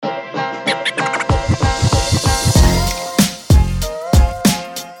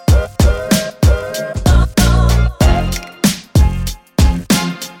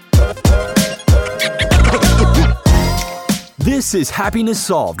This is Happiness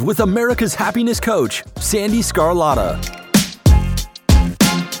Solved with America's happiness coach, Sandy Scarlotta.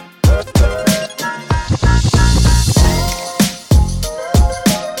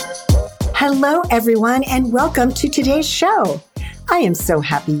 Hello, everyone, and welcome to today's show. I am so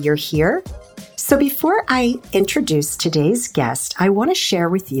happy you're here. So before I introduce today's guest, I want to share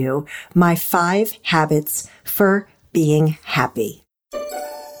with you my 5 habits for being happy.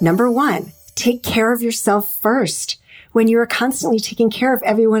 Number 1, take care of yourself first. When you are constantly taking care of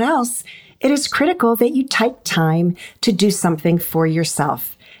everyone else, it is critical that you take time to do something for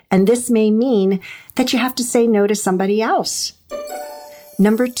yourself. And this may mean that you have to say no to somebody else.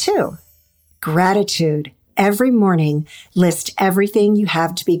 Number 2, gratitude. Every morning, list everything you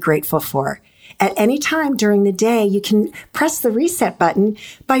have to be grateful for. At any time during the day, you can press the reset button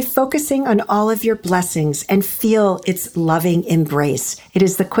by focusing on all of your blessings and feel its loving embrace. It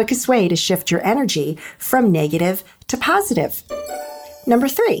is the quickest way to shift your energy from negative to positive. Number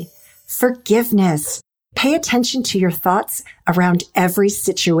 3, forgiveness. Pay attention to your thoughts around every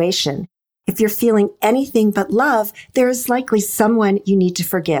situation. If you're feeling anything but love, there is likely someone you need to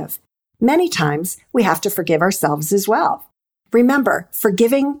forgive. Many times, we have to forgive ourselves as well. Remember,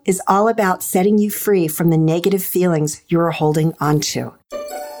 forgiving is all about setting you free from the negative feelings you are holding onto.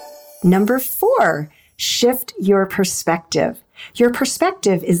 Number 4, shift your perspective. Your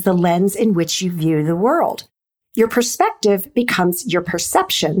perspective is the lens in which you view the world. Your perspective becomes your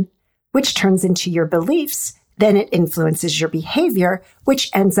perception, which turns into your beliefs. Then it influences your behavior, which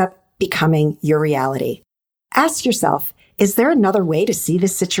ends up becoming your reality. Ask yourself, is there another way to see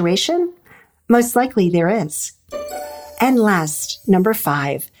this situation? Most likely there is. And last, number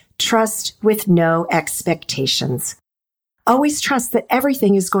 5, trust with no expectations. Always trust that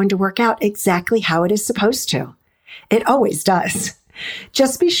everything is going to work out exactly how it is supposed to. It always does.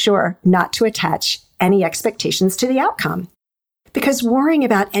 Just be sure not to attach any expectations to the outcome, because worrying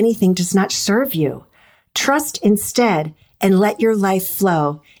about anything does not serve you. Trust instead and let your life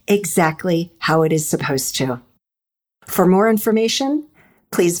flow exactly how it is supposed to. For more information,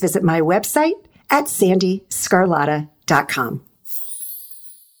 please visit my website at sandyscarlotta.com.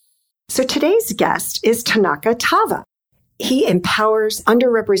 So today's guest is Tanaka Tava. He empowers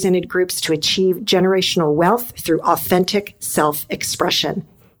underrepresented groups to achieve generational wealth through authentic self-expression.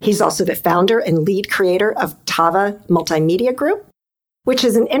 He's also the founder and lead creator of Tava Multimedia Group, which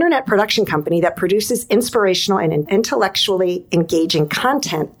is an internet production company that produces inspirational and intellectually engaging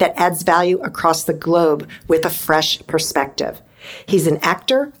content that adds value across the globe with a fresh perspective. He's an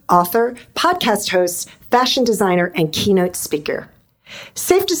actor, author, podcast host, fashion designer, and keynote speaker.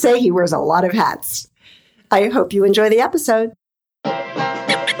 Safe to say he wears a lot of hats. I hope you enjoy the episode.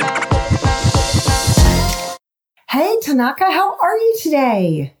 Hey, Tanaka, how are you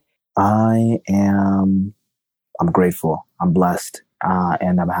today? I'm grateful. I'm blessed.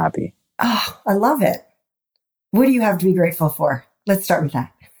 And I'm happy. Oh, I love it. What do you have to be grateful for? Let's start with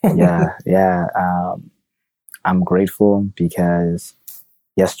that. Yeah. I'm grateful because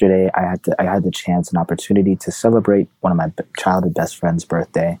yesterday I had the chance and opportunity to celebrate one of my childhood best friend's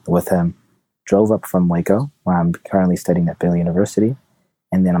birthday with him. Drove up from Waco, where I'm currently studying at Baylor University,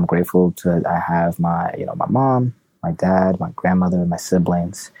 and then I'm grateful I have my mom, my dad, my grandmother, my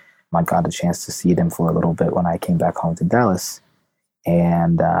siblings. I got a chance to see them for a little bit when I came back home to Dallas.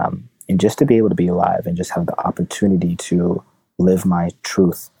 And just to be able to be alive and just have the opportunity to live my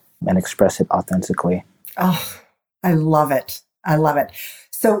truth and express it authentically. Oh, I love it. I love it.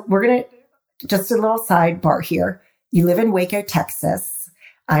 So we're going to, just a little sidebar here. You live in Waco, Texas.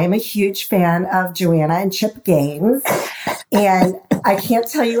 I am a huge fan of Joanna and Chip Gaines. And I can't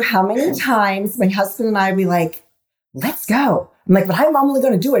tell you how many times my husband and I be like, let's go. I'm like, but I'm only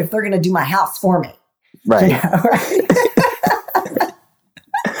going to do it if they're going to do my house for me. Right. You know, right?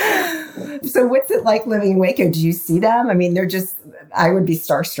 So what's it like living in Waco? Do you see them? I mean, I would be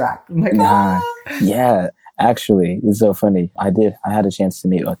starstruck. I'm like, Yeah, actually, it's so funny. I had a chance to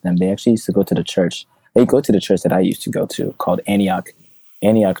meet with them. They actually used to go to the church. They go to the church that I used to go to called Antioch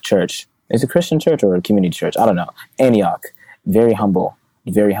Church. It's a Christian church or a community church. I don't know. Antioch. Very humble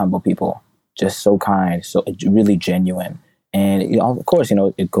people. Just so kind, so really genuine. And of course,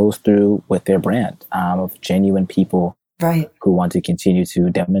 it goes through with their brand of genuine people. Right. Who want to continue to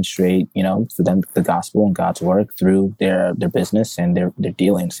demonstrate, for them, the gospel and God's work through their business and their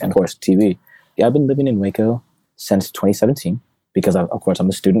dealings, and of course, TV. Yeah, I've been living in Waco since 2017 because, of course, I'm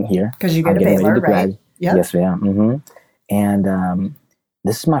a student here. Because you go to Baylor, right? Yep. Yes, ma'am. Mm-hmm. And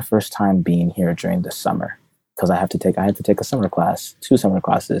this is my first time being here during the summer because I had to take a summer class, 2 summer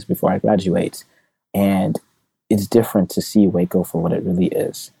classes before I graduate. And it's different to see Waco for what it really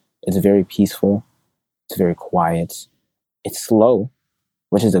is. It's very peaceful. It's very quiet. it's slow,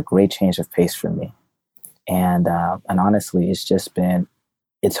 which is a great change of pace for me. And honestly, it's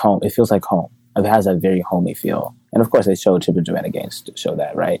home. It feels like home. It has a very homey feel. And of course, they show Chip and Joanna Gaines to show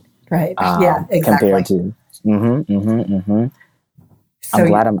that, right? Right. Yeah, exactly. Compared to, So I'm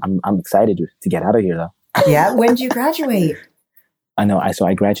glad I'm excited to get out of here though. Yeah. When did you graduate? I know. So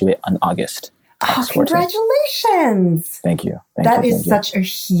I graduate in August. Oh, congratulations. Thank you. That is such a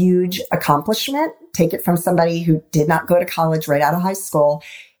huge accomplishment. Take it from somebody who did not go to college right out of high school.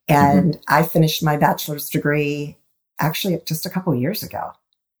 And I finished my bachelor's degree actually just a couple of years ago.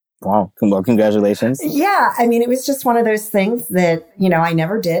 Wow. Well, congratulations. Yeah. I mean, it was just one of those things that, I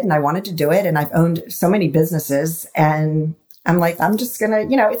never did and I wanted to do it. And I've owned so many businesses and I'm like, I'm just going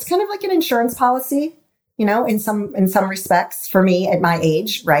to, it's kind of like an insurance policy, in some respects for me at my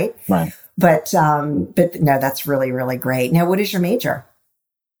age. Right. Right. But no, that's really, really great. Now, what is your major?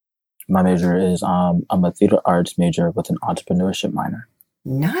 My major is, I'm a theater arts major with an entrepreneurship minor.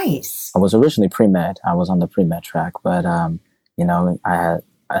 Nice. I was originally pre-med. I was on the pre-med track, but, I had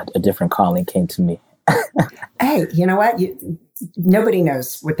a different calling came to me. Hey, you know what? Nobody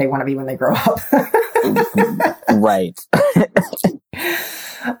knows what they want to be when they grow up. Right.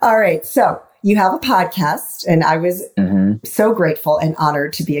 All right. So you have a podcast, and I was so grateful and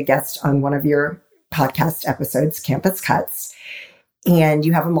honored to be a guest on one of your podcast episodes, Campus Cuts. And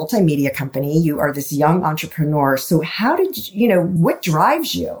you have a multimedia company. You are this young entrepreneur. So how did what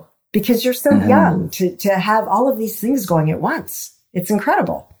drives you? Because you're so young to have all of these things going at once. It's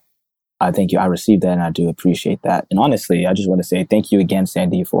incredible. Thank you. I received that and I do appreciate that. And honestly, I just want to say thank you again,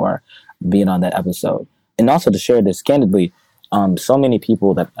 Sandy, for being on that episode. And also to share this candidly, so many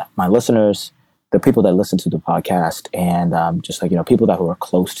people that my listeners, the people that listen to the podcast and just like, people who are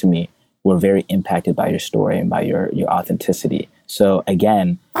close to me were very impacted by your story and by your authenticity. So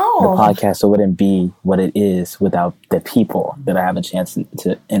again, the podcast wouldn't be what it is without the people that I have a chance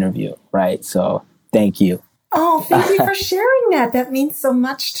to interview. Right. So thank you. Oh, thank you for sharing that. That means so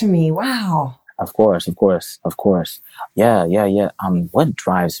much to me. Wow. Of course. Yeah. What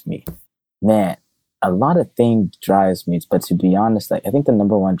drives me? Man, a lot of things drives me. But to be honest, I think the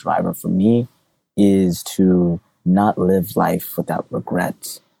number one driver for me is to not live life without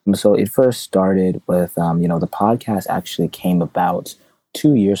regrets. So it first started with, the podcast actually came about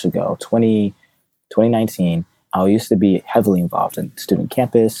 2 years ago, 2019. I used to be heavily involved in student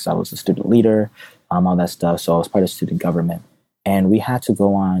campus. I was a student leader, all that stuff. So I was part of student government. And we had to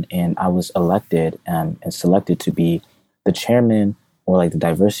go on and I was elected and selected to be the chairman or like the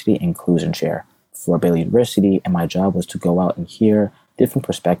diversity inclusion chair for Baylor University. And my job was to go out and hear different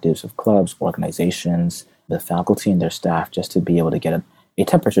perspectives of clubs, organizations, the faculty and their staff, just to be able to get a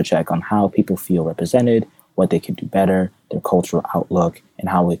temperature check on how people feel represented, what they could do better, their cultural outlook, and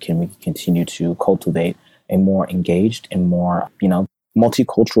how we can continue to cultivate a more engaged and more,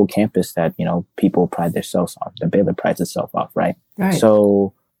 multicultural campus that, people pride themselves on, that Baylor prides itself off, right?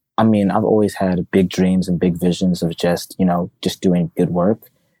 So, I've always had big dreams and big visions of just doing good work.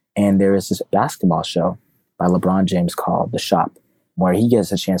 And there is this basketball show by LeBron James called The Shop, where he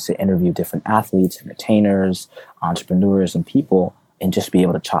gets a chance to interview different athletes, entertainers, entrepreneurs, and people, and just be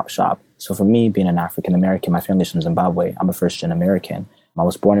able to chop shop. So for me, being an African-American, my family's from Zimbabwe. I'm a first-gen American. I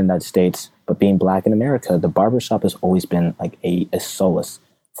was born in the United States, but being Black in America, the barbershop has always been like a solace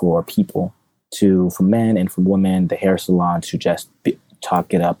for people, for men and for women, the hair salon to just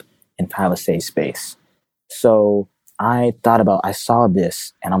talk it up and have a safe space. So I saw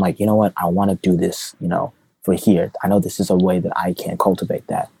this and I'm like, you know what? I want to do this, for here. I know this is a way that I can cultivate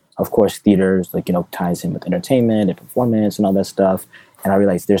that. Of course, theaters, ties in with entertainment and performance and all that stuff. And I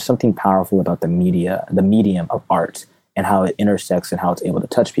realized there's something powerful about the medium of art and how it intersects and how it's able to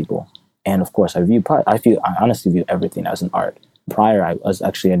touch people. And of course, I honestly view everything as an art. Prior, I was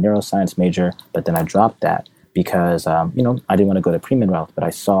actually a neuroscience major, but then I dropped that because, I didn't want to go the pre-med route, but I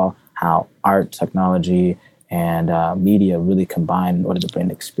saw how art, technology, and media really combine in order to bring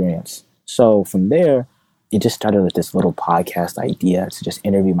the experience. So from there, it just started with this little podcast idea to just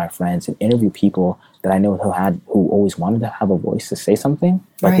interview my friends and interview people that I know who always wanted to have a voice to say something,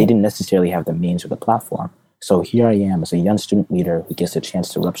 but they didn't necessarily have the means or the platform. So here I am as a young student leader who gets a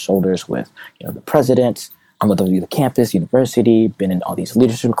chance to rub shoulders with, the president. I'm with the campus, university, been in all these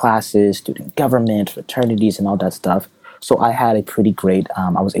leadership classes, student government, fraternities, and all that stuff. So I had a pretty great,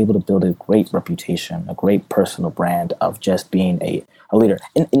 I was able to build a great reputation, a great personal brand of just being a leader.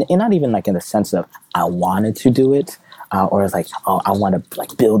 And not even like in the sense of I wanted to do it or it's like, I want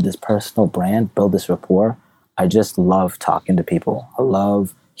to build this personal brand, build this rapport. I just love talking to people. I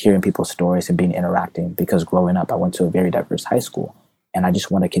love hearing people's stories and interacting because growing up, I went to a very diverse high school and I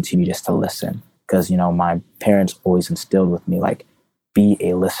just want to continue just to listen because, my parents always instilled with me, like, be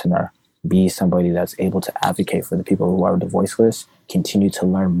a listener, be somebody that's able to advocate for the people who are the voiceless, continue to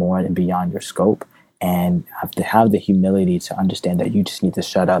learn more and beyond your scope, and have to have the humility to understand that you just need to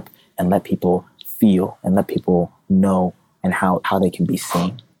shut up and let people feel and let people know and how they can be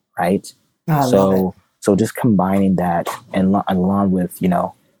seen, right? I love it. So just combining that and along with, if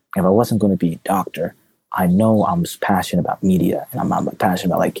I wasn't going to be a doctor, I know I'm passionate about media, and I'm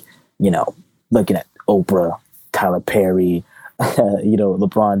passionate about, like, looking at Oprah, Tyler Perry,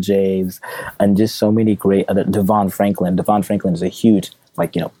 LeBron James, and just so many great other, Devon Franklin. Devon Franklin is a huge,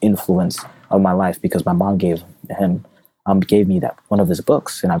 influence of my life because my mom gave me that one of his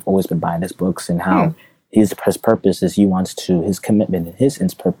books, and I've always been buying his books, and how his purpose is his commitment and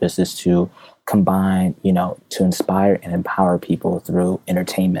his purpose is to combine, to inspire and empower people through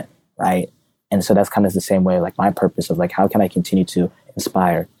entertainment, right? And so that's kind of the same way, like, my purpose of, like, how can I continue to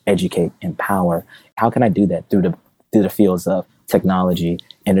inspire, educate, empower? How can I do that through the fields of technology,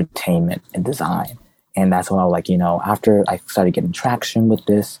 entertainment, and design? And that's why, after I started getting traction with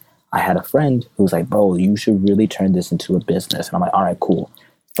this, I had a friend who was like, bro, you should really turn this into a business. And I'm like, all right, cool.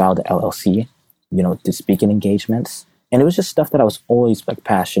 Filed the LLC, did speaking engagements. And it was just stuff that I was always, like,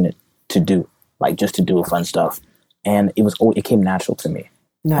 passionate to do, like, just to do fun stuff. And it came natural to me.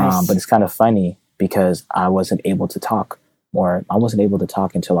 Nice. But it's kind of funny because I wasn't able to talk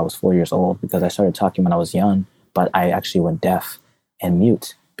until I was 4 years old, because I started talking when I was young, but I actually went deaf and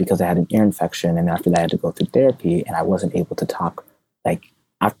mute because I had an ear infection. And after that, I had to go through therapy, and I wasn't able to talk. Like,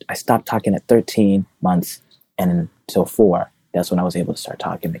 I stopped talking at 13 months, and until 4, that's when I was able to start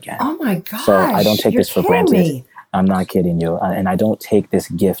talking again. Oh my gosh. So I don't take this for granted. Me. I'm not kidding you. And I don't take this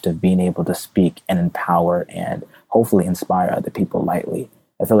gift of being able to speak and empower and hopefully inspire other people lightly.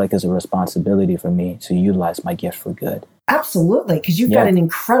 I feel like it's a responsibility for me to utilize my gift for good. Absolutely. Because you've got an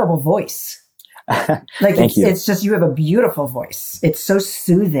incredible voice. Like, it's just, you have a beautiful voice. It's so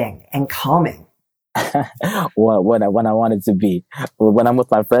soothing and calming. When I want it to be. When I'm with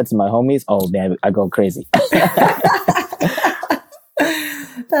my friends and my homies, oh man, I go crazy.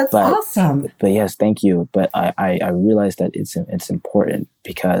 That's awesome. But yes, thank you. But I realize that it's important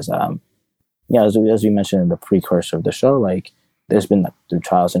because, as we mentioned in the precursor of the show, like, there's been, like, through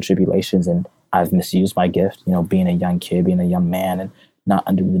trials and tribulations, and I've misused my gift, being a young kid, being a young man, and not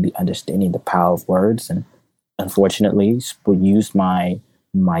really understanding the power of words. And unfortunately, used my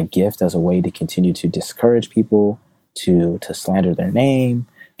gift as a way to continue to discourage people, to slander their name,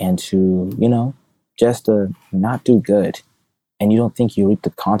 and to, just to not do good. And you don't think you reap the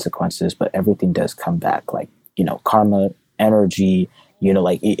consequences, but everything does come back. Like, karma, energy,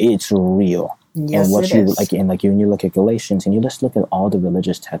 it's real. Yes, and what it you is. like, and like when you look at Galatians, and you just look at all the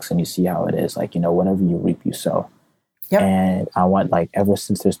religious texts, and you see how it is. Like, whatever you reap, you sow. Yep. And I want, like, ever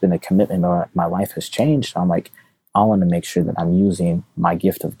since there's been a commitment, or my life has changed, I'm like, I want to make sure that I'm using my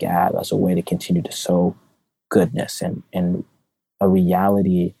gift of gab as a way to continue to sow goodness and a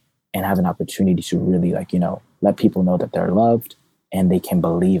reality, and have an opportunity to really, like, let people know that they're loved and they can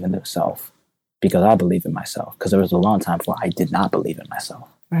believe in themselves, because I believe in myself, because there was a long time before I did not believe in myself.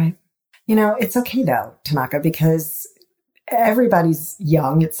 Right. It's okay though, Tanaka, because everybody's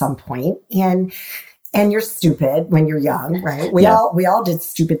young at some point, and you're stupid when you're young, right? We all did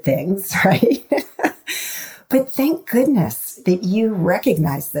stupid things, right? But thank goodness that you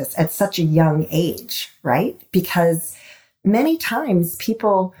recognize this at such a young age, right? Because many times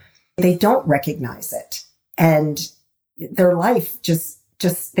people, they don't recognize it, and their life just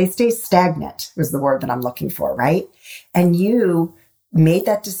they stay stagnant was the word that I'm looking for, right? And you made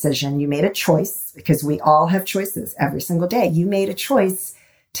that decision. You made a choice, because we all have choices every single day. You made a choice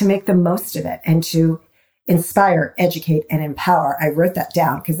to make the most of it and to inspire, educate, and empower. I wrote that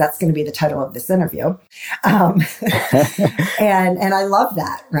down because that's going to be the title of this interview. And I love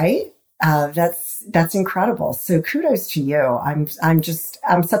that, right? That's incredible. So kudos to you. I'm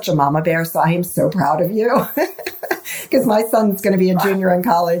such a mama bear, so I am so proud of you, because my son's going to be a junior in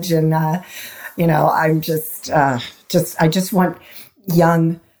college, and I'm I just want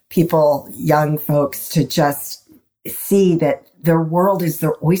young people, young folks to just see that their world is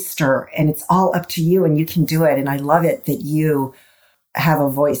their oyster, and it's all up to you, and you can do it. And I love it that you have a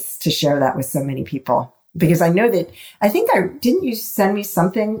voice to share that with so many people, because I know that, didn't you send me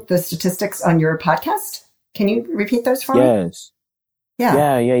the statistics on your podcast? Can you repeat those for me? Yes.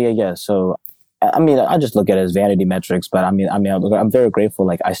 Yeah. So, I just look at it as vanity metrics, but I'm very grateful.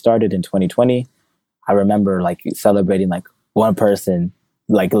 Like, I started in 2020. I remember, like, celebrating, like, one person,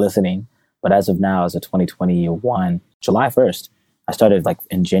 like, listening. But as of now, as of 2021, July 1st, I started, like,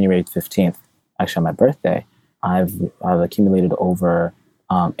 in January 15th, actually on my birthday. I've accumulated over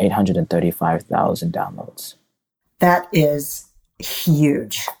 835,000 downloads. That is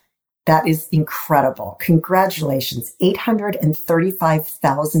huge. That is incredible. Congratulations.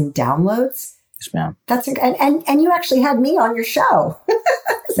 835,000 downloads. Yes, ma'am. And you actually had me on your show.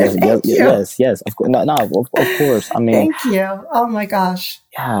 So Yes, thank you. yes. Of course. No, of course. I mean, thank you. Oh my gosh.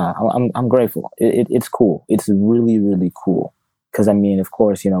 Yeah, I'm grateful. It's cool. It's really, really cool. Because I mean, of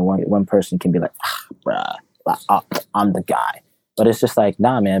course, one person can be like, bruh, I'm the guy. But it's just like,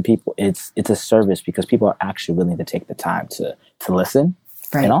 nah, man, people, it's a service because people are actually willing to take the time to listen.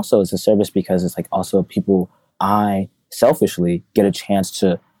 Right. And also it's a service because it's like also I selfishly get a chance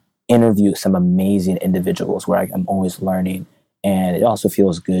to interview some amazing individuals where I'm always learning. And it also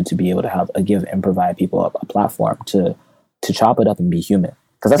feels good to be able to give and provide people a platform to chop it up and be human.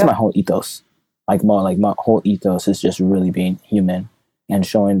 Because that's my whole ethos. My whole ethos is just really being human and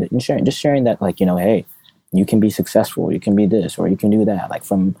sharing that, like, hey, you can be successful, you can be this, or you can do that. Like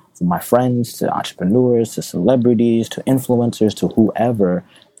from my friends to entrepreneurs to celebrities to influencers to whoever.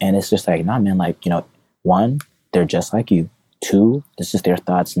 And it's just like, nah, man, like, one, they're just like you. Two, this is their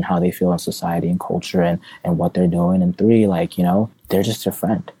thoughts and how they feel in society and culture and what they're doing. And three, like, they're just a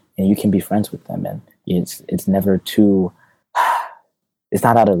friend and you can be friends with them. And it's never too, it's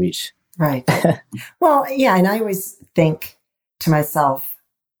not out of reach. Right. Well, yeah. And I always think to myself,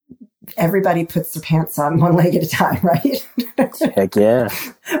 everybody puts their pants on one leg at a time, right? Heck yeah.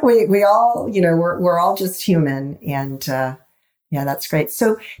 We all, we're all just human. And, yeah, that's great.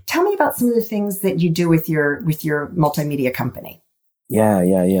 So tell me about some of the things that you do with your multimedia company.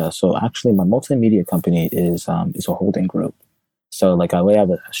 Yeah. So actually my multimedia company is a holding group. So like the way I have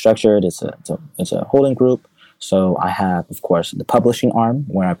it structured, it's a holding group. So I have, of course, the publishing arm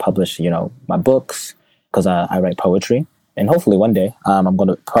where I publish, my books because I write poetry. And hopefully one day I'm going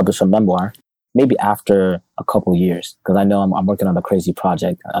to publish a memoir, maybe after a couple years, because I know I'm working on a crazy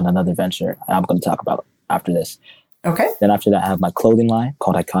project on another venture I'm going to talk about after this. Okay. Then after that, I have my clothing line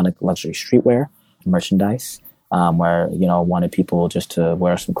called Iconic Luxury Streetwear merchandise, where, I wanted people just to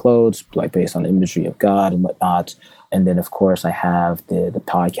wear some clothes, like based on the imagery of God and whatnot. And then, of course, I have the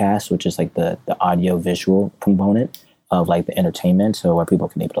podcast, which is like the audio visual component of like the entertainment. So where people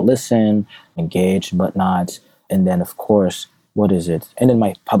can be able to listen, engage and whatnot. And then, of course, what is it? And then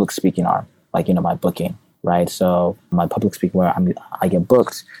my public speaking arm, like, my booking, right? So my public speaking where I get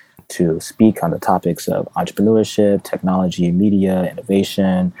booked to speak on the topics of entrepreneurship, technology, media,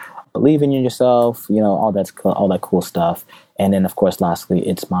 innovation, believing in yourself, all that cool stuff. And then, of course, lastly,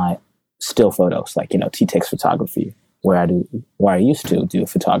 it's my still photos, like, T-Takes photography, where I used to do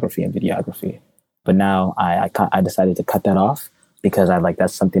photography and videography. But now I decided to cut that off because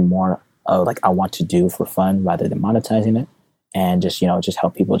that's something more like I want to do for fun rather than monetizing it. And just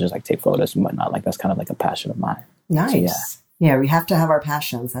help people just like take photos and whatnot. Like that's kind of like a passion of mine. Nice. So, yeah, we have to have our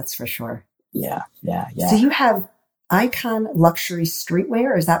passions, that's for sure. Yeah. So you have Icon Luxury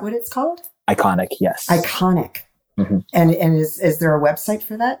Streetwear, is that what it's called? Iconic, yes. Iconic. Mm-hmm. And is there a website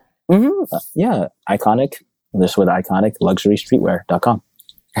for that? Mm-hmm. Yeah, Iconic, this with Iconic Luxury Streetwear.com.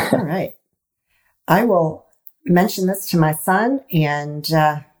 All right. I will mention this to my son, and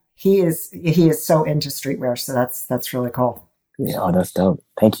he is so into streetwear, so that's really cool. Yeah, that's dope.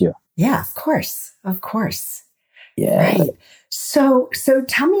 Thank you. Yeah, of course. Yeah. Right. So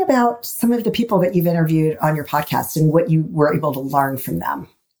tell me about some of the people that you've interviewed on your podcast and what you were able to learn from them.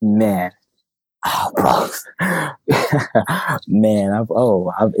 Man. Oh, bro. Man,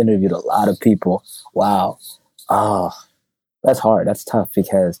 I've interviewed a lot of people. Wow. Oh, that's hard. That's tough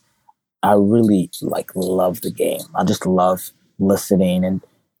because I really love the game. I just love listening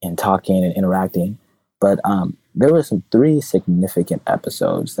and talking and interacting. But there were some 3 significant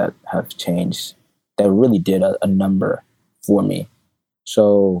episodes that have changed, that really did a number for me.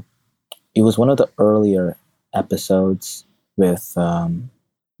 So it was one of the earlier episodes with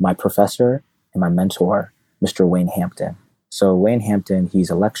my professor and my mentor, Mr. Wayne Hampton. So Wayne Hampton, he's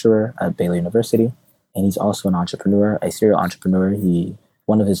a lecturer at Baylor University, and he's also an entrepreneur, a serial entrepreneur.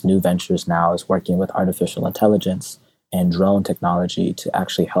 One of his new ventures now is working with artificial intelligence and drone technology to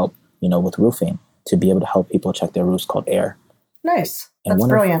actually help, with roofing, to be able to help people check their roofs, called AIR. Nice. That's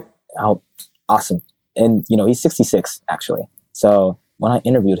brilliant. Awesome. And, he's 66, actually. So when I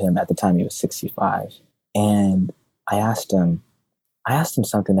interviewed him at the time, he was 65. And I asked him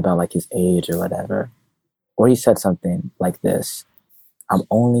something about his age or whatever. Or he said something like this: I'm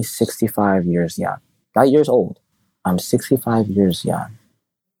only 65 years young. Not years old. I'm 65 years young.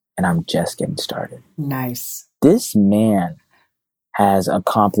 And I'm just getting started. Nice. This man has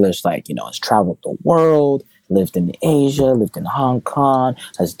accomplished, has traveled the world, lived in Asia, lived in Hong Kong,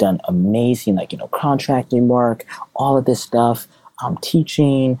 has done amazing, contracting work, all of this stuff.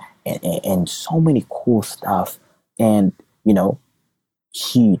 teaching and so many cool stuff. And, you know,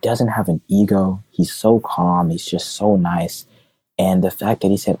 he doesn't have an ego. He's so calm. He's just so nice. And the fact that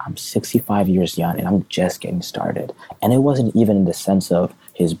he said, I'm 65 years young and I'm just getting started. And it wasn't even in the sense of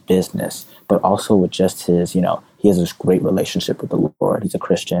his business, but also with just his, you know, he has this great relationship with the Lord. He's a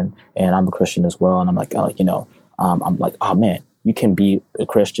Christian and I'm a Christian as well. And I'm like, oh, you know, I'm like, oh man, you can be a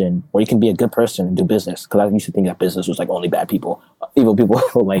Christian or you can be a good person and do business. Because I used to think that business was like only bad people, evil people,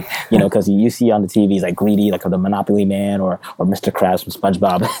 like, you know, because you see on the TV, he's like greedy, like the Monopoly Man or Mr. Krabs from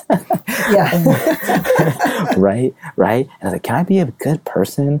SpongeBob. Yeah. Right. And I was like, can I be a good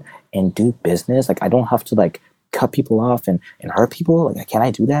person and do business? Like, I don't have to like cut people off and hurt people. Like, can I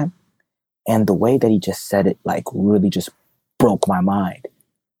do that? And the way that he just said it, like, really just broke my mind.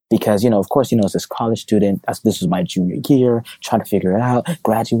 Because, you know, of course, you know, as this college student, this was my junior year, trying to figure it out,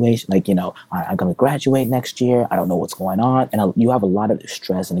 graduation, like, you know, I'm going to graduate next year. I don't know what's going on. And you have a lot of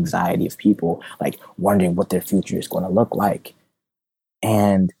stress and anxiety of people, like, wondering what their future is going to look like.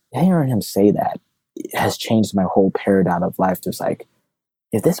 And hearing him say that has changed my whole paradigm of life. Just like,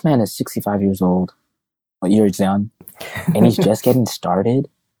 if this man is 65 years old, what year is young, and he's just getting started,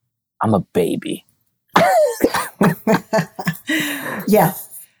 I'm a baby. Yeah.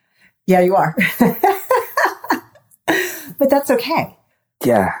 Yeah, you are. But that's okay.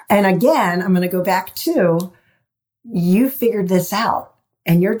 Yeah. And again, I'm going to go back to, you figured this out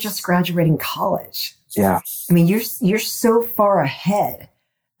and you're just graduating college. Yeah. I mean, you're so far ahead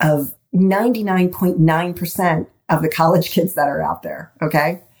of 99.9% of the college kids that are out there.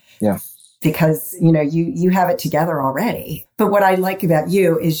 Okay. Yeah. Because, you know, you have it together already. But what I like about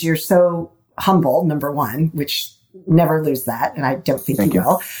you is you're so humble, number one, which never lose that. And I don't think you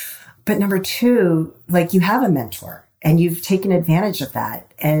will. But number two, like, you have a mentor and you've taken advantage of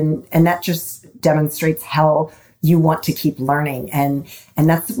that. And that just demonstrates how you want to keep learning. And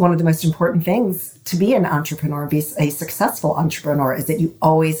that's one of the most important things to be an entrepreneur, be a successful entrepreneur, is that you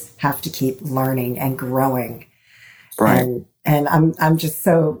always have to keep learning and growing. Right. And I'm just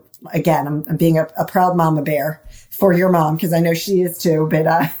so, again, I'm being a proud mama bear for your mom, because I know she is too,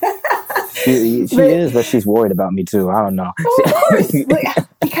 but, She is, but she's worried about me too. I don't know. Of course.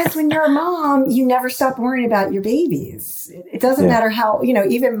 Because when you're a mom, you never stop worrying about your babies. It doesn't matter how, you know,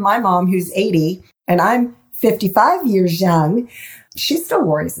 even my mom, who's 80 and I'm 55 years young, she still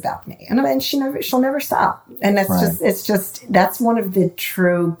worries about me. And she'll never stop. And that's that's one of the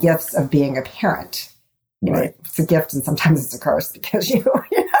true gifts of being a parent. You know, it's a gift and sometimes it's a curse, because you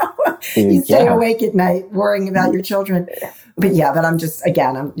stay awake at night worrying about your children. But I'm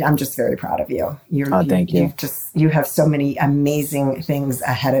just very proud of you. Thank you. You have so many amazing things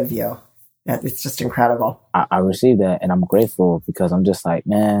ahead of you. That it's just incredible. I received that and I'm grateful, because I'm just like,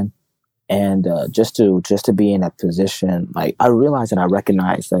 man. And just to be in that position, like, I realized and I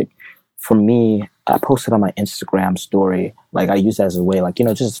recognized, like, for me, I posted on my Instagram story, like, I use that as a way, like, you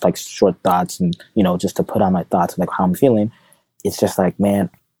know, just like short thoughts and, you know, just to put on my thoughts, like how I'm feeling. It's just like,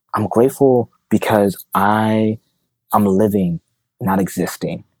 man, I'm grateful because I'm living, not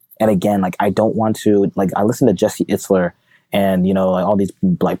existing. And again, like, I don't want to, like, I listen to Jesse Itzler and, you know, like all these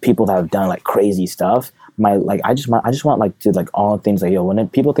like people that have done like crazy stuff. I just want like to like all things like, yo, when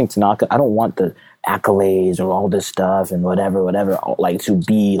people think Tanaka, I don't want the accolades or all this stuff and whatever, like to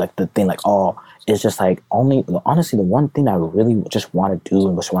be like the thing, like, oh, it's just like honestly, the one thing I really just want to do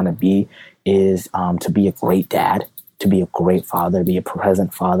and just want to be is to be a great dad, to be a great father, be a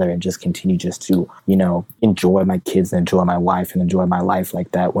present father, and just continue just to, you know, enjoy my kids and enjoy my wife and enjoy my life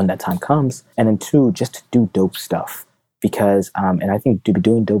like that when that time comes. And then two, just to do dope stuff. Because, and I think to be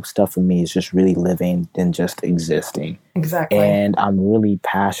doing dope stuff for me is just really living than just existing. Exactly. And I'm really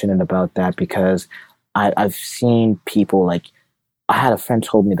passionate about that because I've seen people, like, I had a friend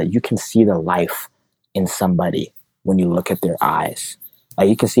told me that you can see the life in somebody when you look at their eyes. Like,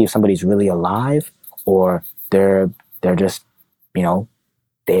 you can see if somebody's really alive or they're just, you know,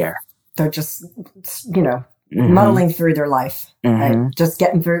 there. They're just, you know, muddling through their life, right? Just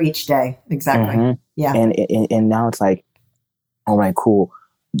getting through each day. Exactly. Yeah. And now it's like, all right, cool.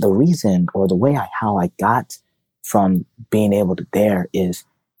 The reason or the way how I got from being able to there is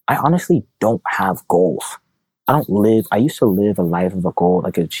I honestly don't have goals. I used to live a life of a goal,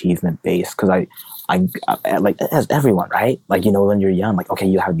 like achievement based, because I like, as everyone, right? Like, you know, when you're young, like, okay,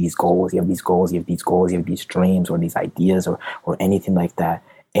 you have these goals, you have these goals, you have these goals, you have these dreams or these ideas or anything like that.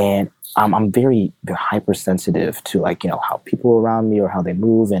 And I'm very, very hypersensitive to, like, you know, how people around me or how they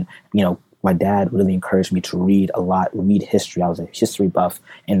move. And, you know, my dad really encouraged me to read a lot, read history. I was a history buff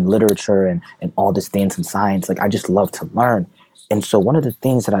and literature and all these things in science. Like, I just love to learn. And so one of the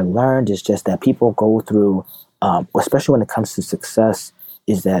things that I learned is just that people go through especially when it comes to success,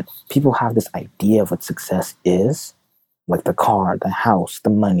 is that people have this idea of what success is, like the car, the house, the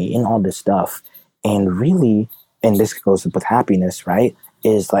money, and all this stuff. And really, and this goes with happiness, right?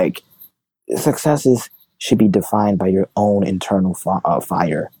 Is like should be defined by your own internal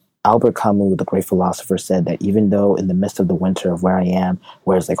fire. Albert Camus, the great philosopher, said that even though in the midst of the winter of where I am,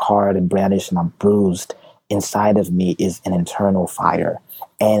 where it's like hard and brandished and I'm bruised, inside of me is an internal fire.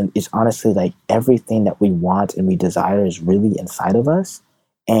 And it's honestly like everything that we want and we desire is really inside of us.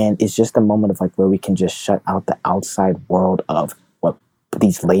 And it's just a moment of like where we can just shut out the outside world of what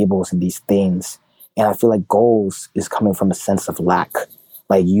these labels and these things. And I feel like goals is coming from a sense of lack.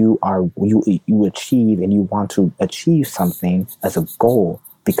 Like you achieve and you want to achieve something as a goal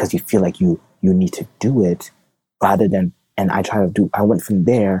because you feel like you need to do it rather than, and I went from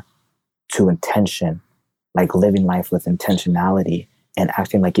there to intention, like living life with intentionality and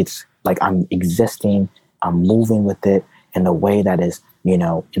acting like it's like I'm existing, I'm moving with it in a way that is,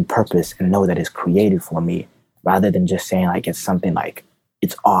 in purpose and know that it's created for me rather than just saying like it's something like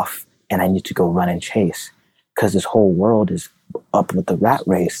it's off and I need to go run and chase because this whole world is up with the rat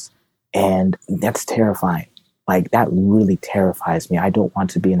race. And that's terrifying. Like that really terrifies me. I don't want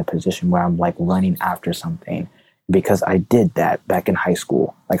to be in a position where I'm like running after something because I did that back in high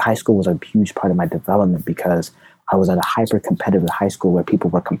school. Like high school was a huge part of my development because I was at a hyper competitive high school where people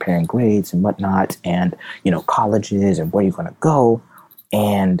were comparing grades and whatnot and, colleges and where you're going to go.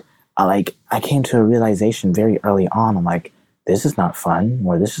 And I came to a realization very early on. I'm like, this is not fun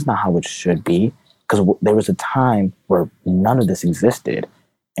or this is not how it should be. Because there was a time where none of this existed.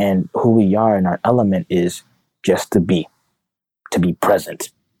 And who we are in our element is just to be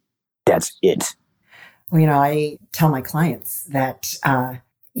present. That's it. Well, I tell my clients that,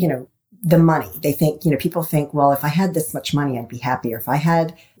 the money, they think, people think, well, if I had this much money, I'd be happy. Or if I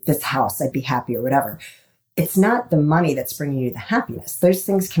had this house, I'd be happy or whatever. It's not the money that's bringing you the happiness. Those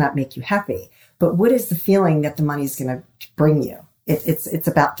things cannot make you happy. But what is the feeling that the money is going to bring you? It's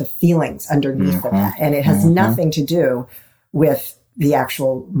about the feelings underneath of that. And it has nothing to do with the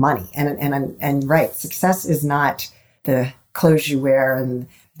actual money. And right, success is not the clothes you wear and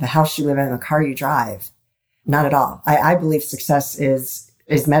the house you live in and the car you drive. Not at all. I believe success is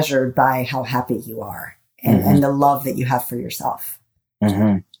measured by how happy you are and the love that you have for yourself.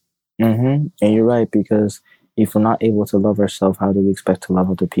 And you're right, because if we're not able to love ourselves, how do we expect to love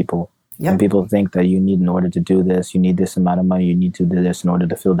other people? Yep. And people think that you need, in order to do this, you need this amount of money, you need to do this in order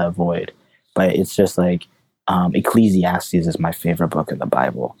to fill that void. But it's just like Ecclesiastes is my favorite book in the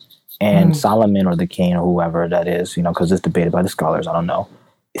Bible. And Solomon or the king or whoever that is, because it's debated by the scholars, I don't know,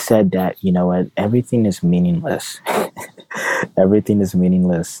 said that, everything is meaningless. Everything is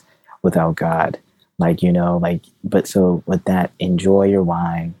meaningless without God. But so with that, enjoy your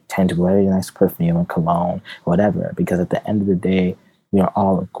wine, tend to wear a nice perfume and cologne, whatever, because at the end of the day, we're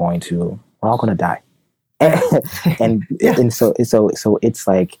all going to die. And so it's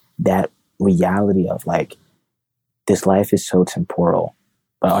like that reality of like, this life is so temporal,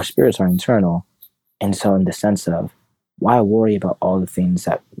 but our spirits are eternal. And so in the sense of, why worry about all the things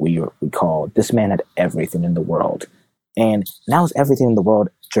that we call, this man had everything in the world. And now it's everything in the world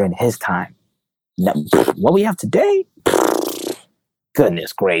during his time. Now, what we have today,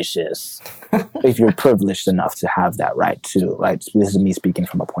 goodness gracious. If you're privileged enough to have that right too, right? This is me speaking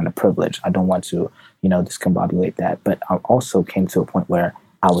from a point of privilege. I don't want to, discombobulate that. But I also came to a point where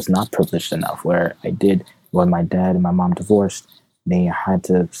I was not privileged enough, where when my dad and my mom divorced, I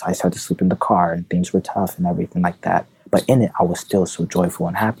started to sleep in the car and things were tough and everything like that. But in it, I was still so joyful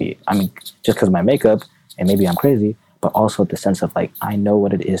and happy. I mean, just because of my makeup, and maybe I'm crazy, but also the sense of like, I know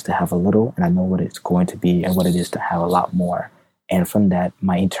what it is to have a little, and I know what it's going to be and what it is to have a lot more. And from that,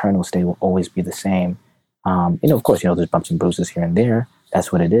 my internal state will always be the same. Of course, there's bumps and bruises here and there.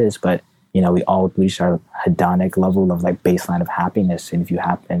 That's what it is. But, we all reach our hedonic level of like baseline of happiness. And if you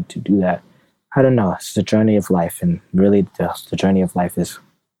happen to do that, I don't know, it's the journey of life. And really the journey of life is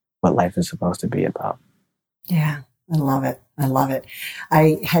what life is supposed to be about. Yeah, I love it. I love it.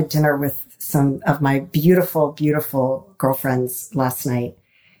 I had dinner with some of my beautiful, beautiful girlfriends last night.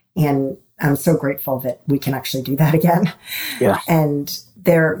 And I'm so grateful that we can actually do that again. Yeah. And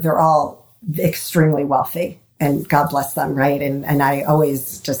they're all extremely wealthy, and God bless them, right? And I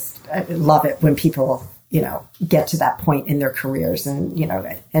always just love it when people, get to that point in their careers and,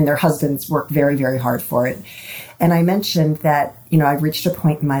 and their husbands work very, very hard for it. And I mentioned that, I've reached a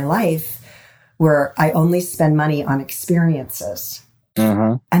point in my life where I only spend money on experiences.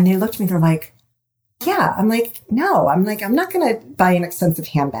 And they looked at me, they're like, yeah. I'm like, no. I'm not going to buy an expensive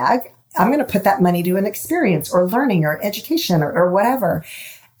handbag. I'm going to put that money to an experience or learning or education or whatever.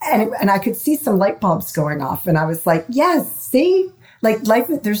 And I could see some light bulbs going off. And I was like, yes, see, like life,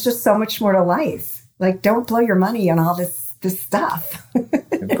 there's just so much more to life. Like, don't blow your money on all this stuff.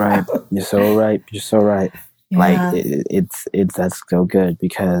 Right. You're so right. You're so right. Yeah. Like it's that's so good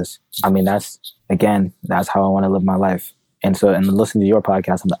because I mean, that's how I want to live my life. And so, and listening to your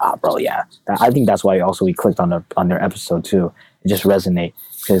podcast, I'm like, bro, yeah. I think that's why also we clicked on their episode too. It just resonate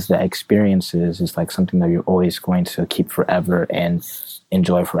because the experiences is like something that you're always going to keep forever and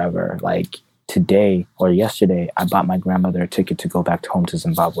enjoy forever. Like today or yesterday, I bought my grandmother a ticket to go back home to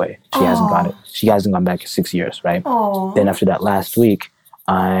Zimbabwe. She hasn't got it. She hasn't gone back in 6 years, right? Aww. Then after that last week,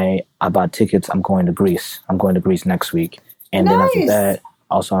 I bought tickets. I'm going to Greece. I'm going to Greece next week. And then after that,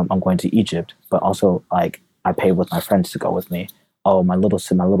 also I'm going to Egypt. But also like I paid with my friends to go with me. Oh, my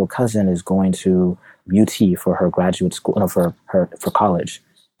little cousin is going to UT for her graduate school, for college.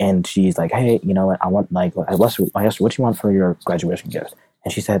 And she's like, hey, you know what? I want I asked her, what you want for your graduation gift?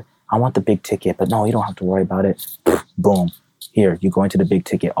 And she said, I want the big ticket, but no, you don't have to worry about it. Boom. Here, you're going to the big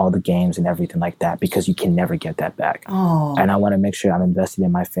ticket, all the games and everything like that, because you can never get that back. Oh. And I want to make sure I'm invested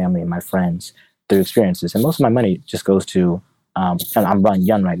in my family and my friends through experiences. And most of my money just goes to, and I'm running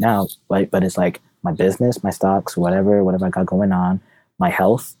young right now, right? But it's like my business, my stocks, whatever I got going on, my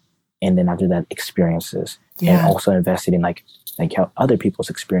health. And then after that, experiences. Yeah. And also invested in like how other people's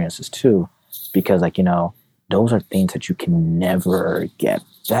experiences too. Because those are things that you can never get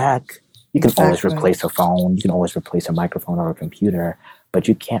back. You can always replace a phone. You can always replace a microphone or a computer, but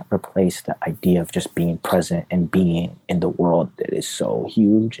you can't replace the idea of just being present and being in the world that is so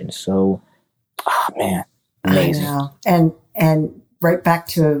huge and so, amazing. I know. And right back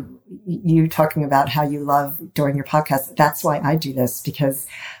to you talking about how you love doing your podcast. That's why I do this, because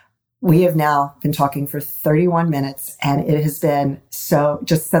we have now been talking for 31 minutes and it has been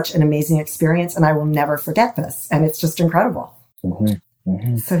just such an amazing experience, and I will never forget this. And it's just incredible. Mm-hmm.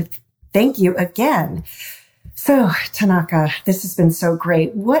 Mm-hmm. So thank you again. So, Tanaka, this has been so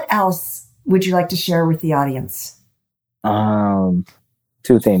great. What else would you like to share with the audience? 2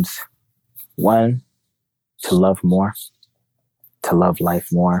 things. 1, to love more, to love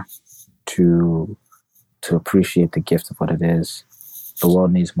life more, to appreciate the gift of what it is. The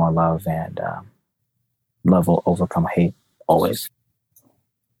world needs more love, and love will overcome hate always.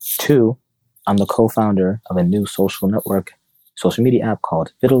 2, I'm the co-founder of a new social media app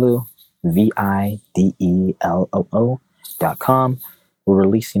called Vidaloo, VIDELOO.com. We're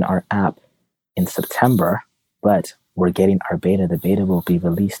releasing our app in September, but we're getting our beta. The beta will be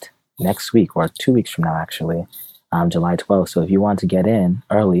released next week, or 2 weeks from now, actually, July 12th. So if you want to get in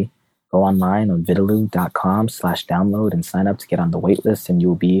early, go online on vidaloo.com/download and sign up to get on the wait list, and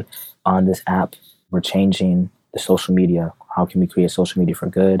you'll be on this app. We're changing the social media. How can we create social media for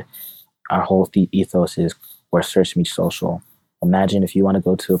good? Our whole ethos is where search meets social. Imagine if you want to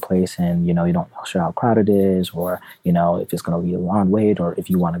go to a place and, you don't know sure how crowded it is, or, if it's going to be a long wait, or if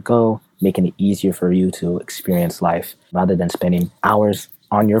you want to go, making it easier for you to experience life rather than spending hours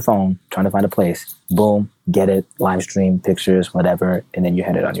on your phone trying to find a place. Boom, get it, live stream, pictures, whatever, and then you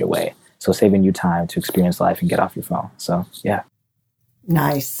head it on your way. So saving you time to experience life and get off your phone. So, yeah.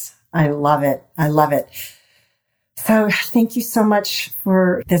 Nice. I love it. I love it. So thank you so much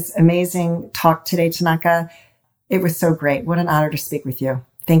for this amazing talk today, Tanaka. It was so great. What an honor to speak with you.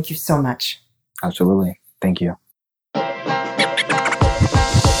 Thank you so much. Absolutely. Thank you.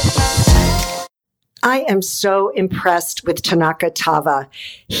 I am so impressed with Tanaka Tava.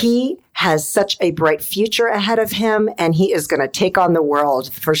 He has such a bright future ahead of him, and he is going to take on the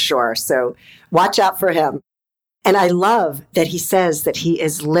world for sure. So watch out for him. And I love that he says that he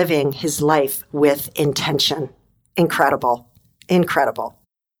is living his life with intention. Incredible. Incredible.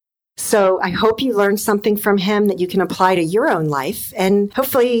 So I hope you learned something from him that you can apply to your own life. And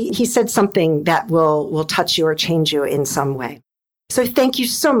hopefully he said something that will touch you or change you in some way. So thank you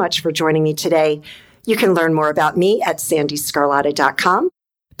so much for joining me today. You can learn more about me at sandyscarlotta.com.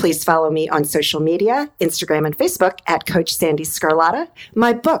 Please follow me on social media, Instagram and Facebook at Coach Sandy Scarlotta.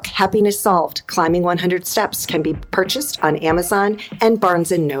 My book, Happiness Solved, Climbing 100 Steps, can be purchased on Amazon and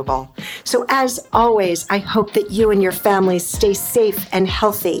Barnes & Noble. So as always, I hope that you and your family stay safe and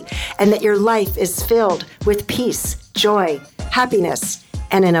healthy, and that your life is filled with peace, joy, happiness,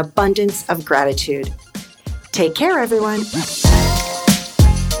 and an abundance of gratitude. Take care, everyone.